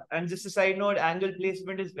right, yeah. And just a side note, angle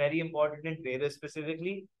placement is very important in Varus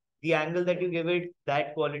specifically. The angle that you give it,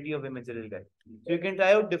 that quality of image it will get. So you can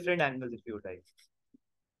try out different angles if you would like.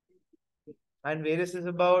 And Varus is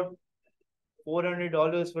about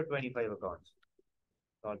 $400 for 25 accounts.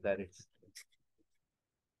 Not that it's.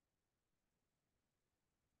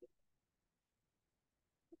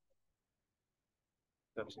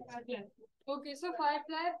 Okay, so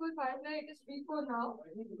Firefly it is free for now,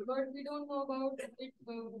 but we don't know about it.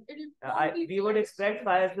 We would expect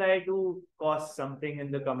Firefly to cost something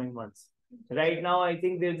in the coming months. Right now, I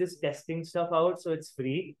think they're just testing stuff out, so it's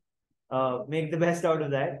free. Make the best out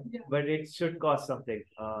of that, but it should cost something.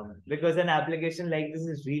 Because an application like this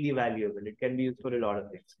is really valuable. It can be used for a lot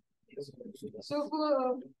of things. So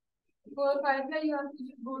for Firefly, you have to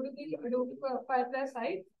go to the Adobe Firefly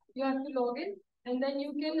site. You have to log in, and then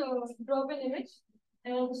you can drop an image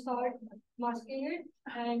and start masking it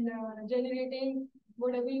and generating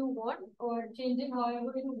whatever you want or changing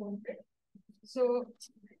however you want it. So,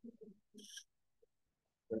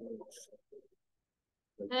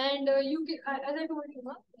 and you can, as I told you,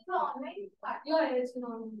 it's online. Yeah, it's an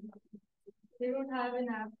online. They don't have an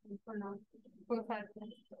app for now for Firefly.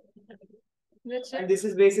 That's And it. this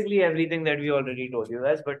is basically everything that we already told you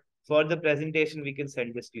guys, but for the presentation, we can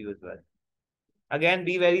send this to you as well. Again,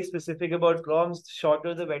 be very specific about prompts.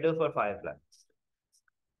 Shorter the better for Firefly.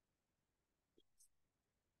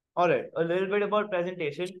 All right, a little bit about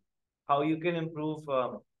presentation, how you can improve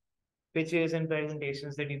pitches and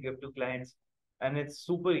presentations that you give to clients. And it's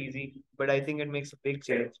super easy, but I think it makes a big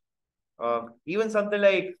change. Even something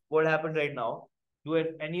like what happened right now. Do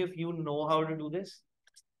any of you know how to do this?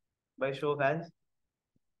 By show of hands?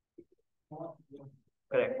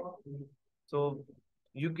 Correct. So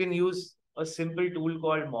you can use a simple tool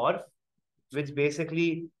called Morph, which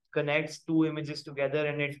basically connects two images together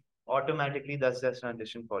and it automatically does this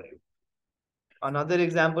transition for you. Another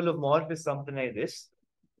example of Morph is something like this.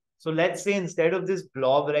 So let's say instead of this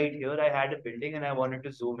blob right here, I had a building and I wanted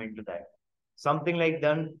to zoom into that. Something like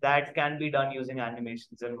that can be done using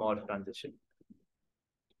animations and Morph transition.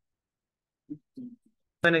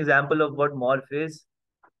 An example of what Morph is.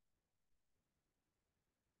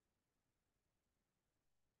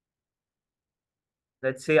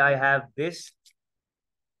 Let's say I have this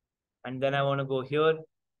and then I want to go here.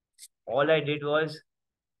 All I did was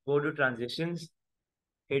go to transitions,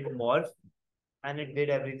 hit Morph, and it did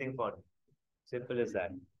everything for me. Simple as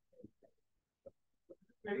that.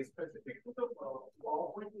 Very specific to the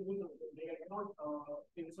PowerPoint tool, they cannot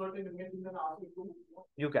insert an image in the ask it to.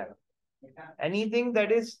 You can. Anything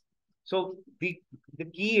that is, so the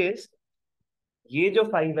key is, ये जो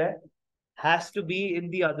 5 है, has to be in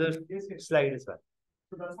the other slide as well.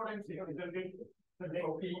 So that's what I'm saying. The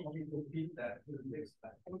copy you repeat that to the next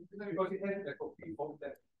slide. Because it has the copy of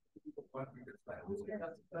that. That's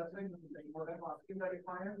what I'm asking, that if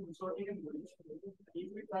I am inserting an image,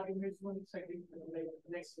 if that image one second, like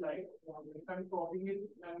next slide, if I'm copying it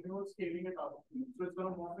and scaling it up, so it's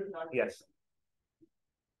going to move it that. Yes.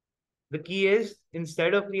 The key is,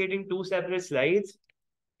 instead of creating two separate slides,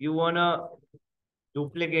 you wanna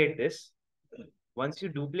duplicate this. Once you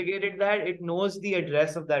duplicated that, it knows the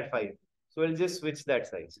address of that file. So it'll just switch that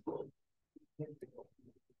size.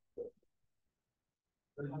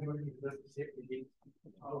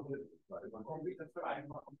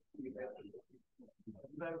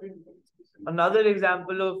 Another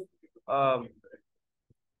example of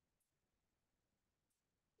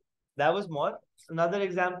that was more. Another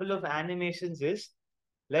example of animations is,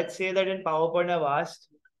 let's say that in PowerPoint I've asked,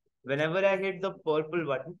 whenever I hit the purple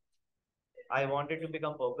button, I want it to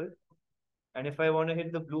become purple. And if I want to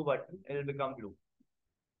hit the blue button, it'll become blue.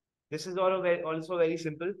 This is also very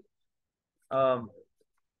simple.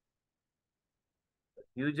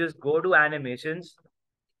 You just go to animations.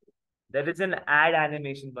 There is an add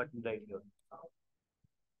animation button right here.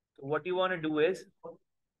 So what you want to do is,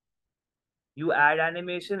 you add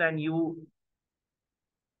animation and you,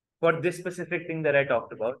 for this specific thing that I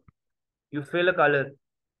talked about, you fill a color.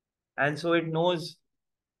 And so it knows,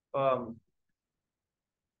 I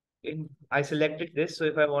selected this. So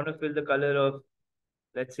if I want to fill the color of,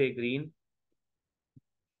 let's say, green,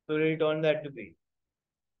 so it'll turn that to green.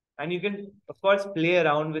 And you can, of course, play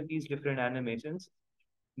around with these different animations,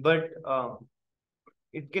 but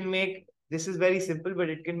it can make, this is very simple, but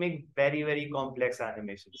it can make very, very complex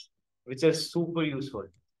animations, which are super useful.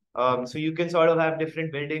 So you can sort of have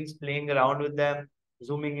different buildings, playing around with them,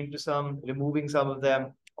 zooming into some, removing some of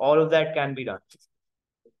them. All of that can be done.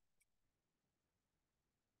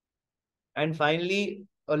 And finally,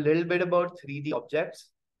 a little bit about 3D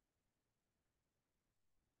objects.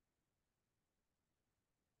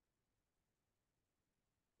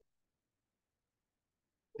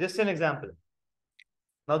 Just an example.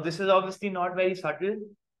 Now, this is obviously not very subtle,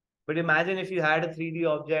 but imagine if you had a 3D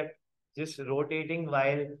object just rotating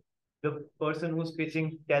while the person who's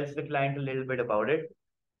pitching tells the client a little bit about it.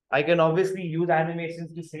 I can obviously use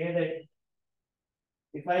animations to say that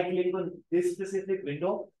if I click on this specific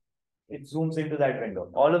window, it zooms into that window.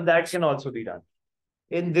 All of that can also be done.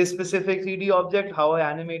 In this specific 3D object, how I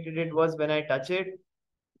animated it was when I touch it,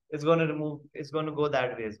 it's going to go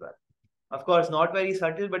that way as well. Of course, not very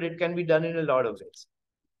subtle, but it can be done in a lot of ways.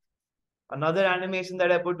 Another animation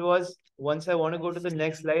that I put was once I want to go to the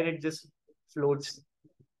next slide, it just floats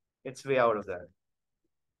its way out of that.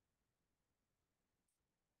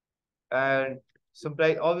 And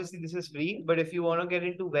obviously this is free, but if you want to get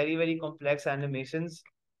into very, very complex animations,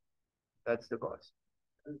 that's the cost.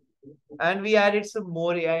 And we added some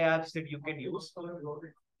more AI apps that you can use.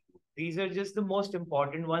 These are just the most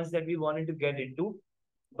important ones that we wanted to get into,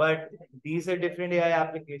 but these are different AI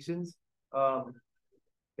applications.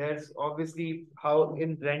 There's obviously how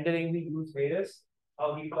in rendering we use various.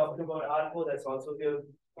 How we talked about ARCOP, that's also here.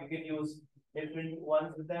 You can use different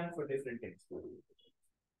ones with them for different things.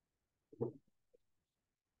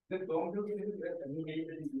 The computer is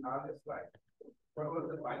animated in the other slide. What was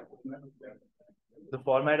the file? The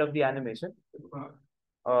format of the animation?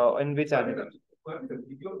 In which animation?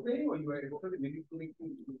 Video playing or you are able to manipulate?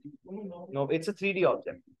 No, it's a 3D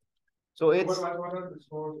object. So it's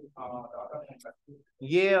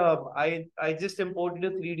yeah, I just imported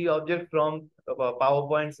a 3D object from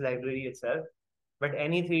PowerPoint's library itself. But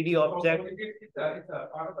any 3D object. It's a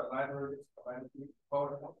part of the library.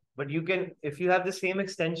 But you can, if you have the same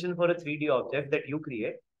extension for a 3D object that you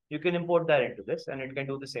create, you can import that into this and it can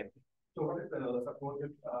do the same thing. So what is the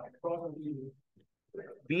supported across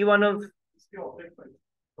Be one of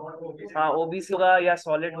हाँ OBC होगा या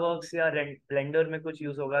SolidWorks या Blender में कुछ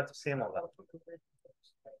use होगा तो same होगा.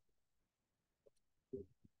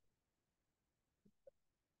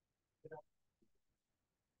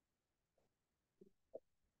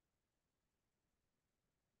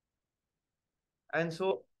 And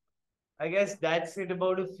so I guess that's it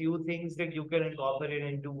about a few things that you can incorporate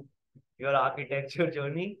into your architecture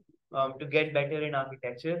journey to get better in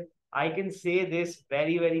architecture. I can say this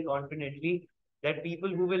very, very confidently that people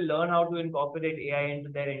who will learn how to incorporate AI into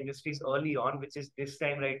their industries early on, which is this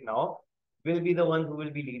time right now, will be the ones who will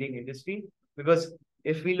be leading industry. Because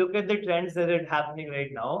if we look at the trends that are happening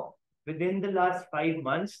right now, within the last 5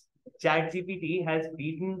 months, ChatGPT has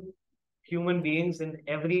beaten human beings in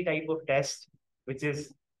every type of test, which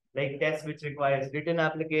is like tests which requires written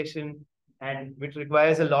application and which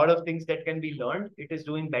requires a lot of things that can be learned. It is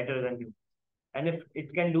doing better than you. And if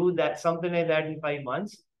it can do that, something like that in 5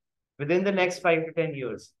 months, within the next 5 to 10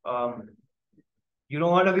 years, you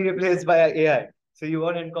don't want to be replaced by AI. So you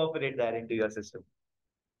want to incorporate that into your system.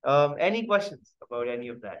 Any questions about any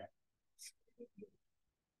of that?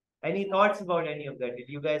 Any thoughts about any of that? Did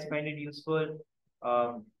you guys find it useful?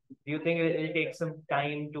 Do you think it'll take some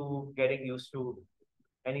time to getting used to?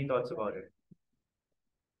 Any thoughts about it?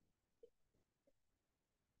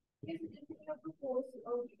 If you have to course,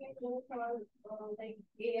 we can go for like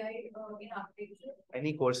AI in architecture.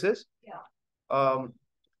 Any courses? Yeah.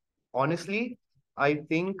 Honestly, I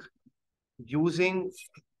think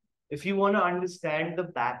if you want to understand the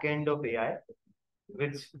back end of AI,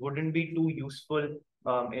 which wouldn't be too useful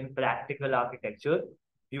in practical architecture,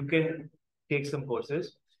 you can take some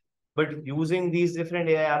courses. But using these different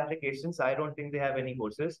AI applications, I don't think they have any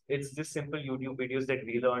courses. It's just simple YouTube videos that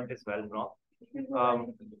we learned as well from.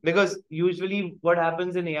 Because usually what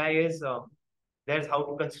happens in AI is there's how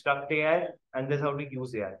to construct AI and there's how to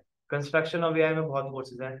use AI. Construction of AI में बहुत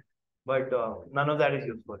courses हैं, but none of that is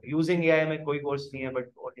useful. Using AI में कोई course नहीं है, but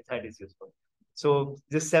what is that is useful. So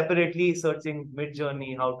just separately searching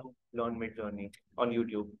mid-journey, how to learn mid-journey on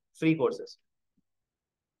YouTube, free courses.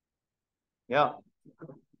 Yeah.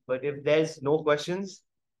 But if there's no questions,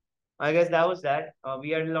 I guess that was that. We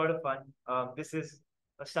had a lot of fun. This is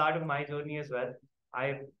a start of my journey as well.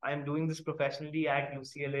 I'm doing this professionally at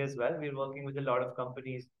UCLA as well. We're working with a lot of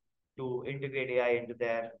companies to integrate AI into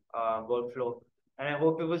their workflow. And I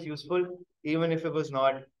hope it was useful. Even if it was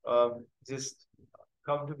not, just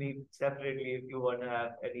come to me separately if you want to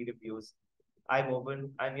have any reviews. I'm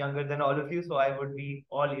open. I'm younger than all of you, so I would be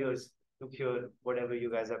all ears to hear whatever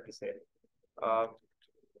you guys have to say.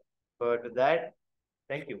 But with that,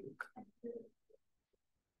 thank you.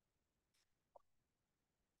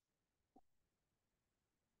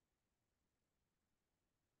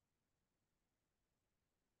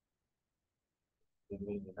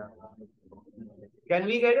 Can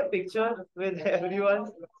we get a picture with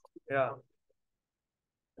everyone? Yeah.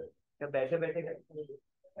 बैठे बैठे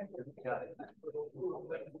Thank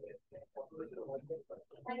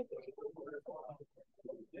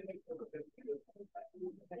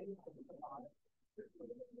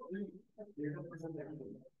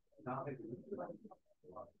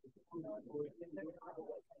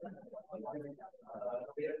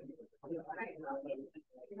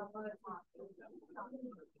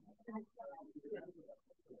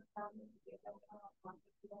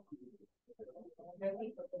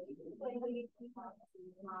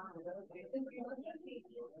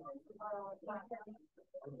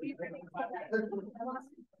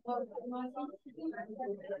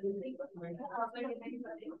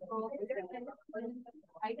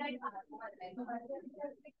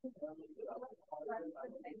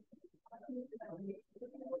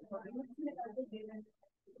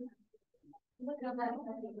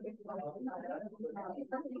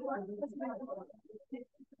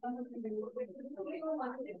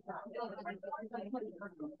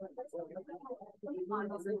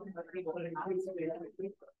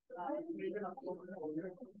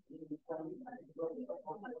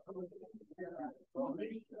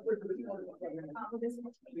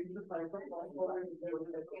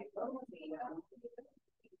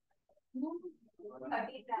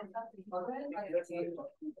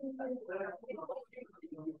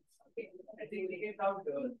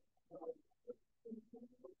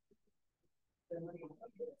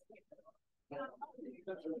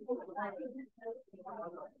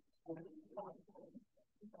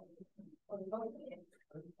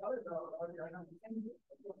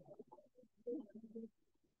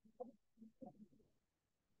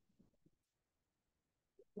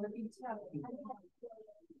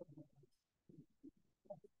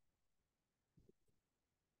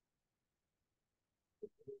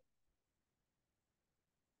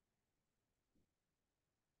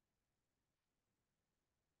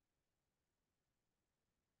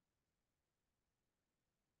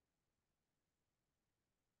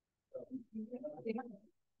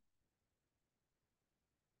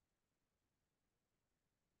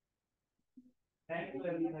you,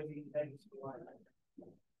 everybody. Thank you so much.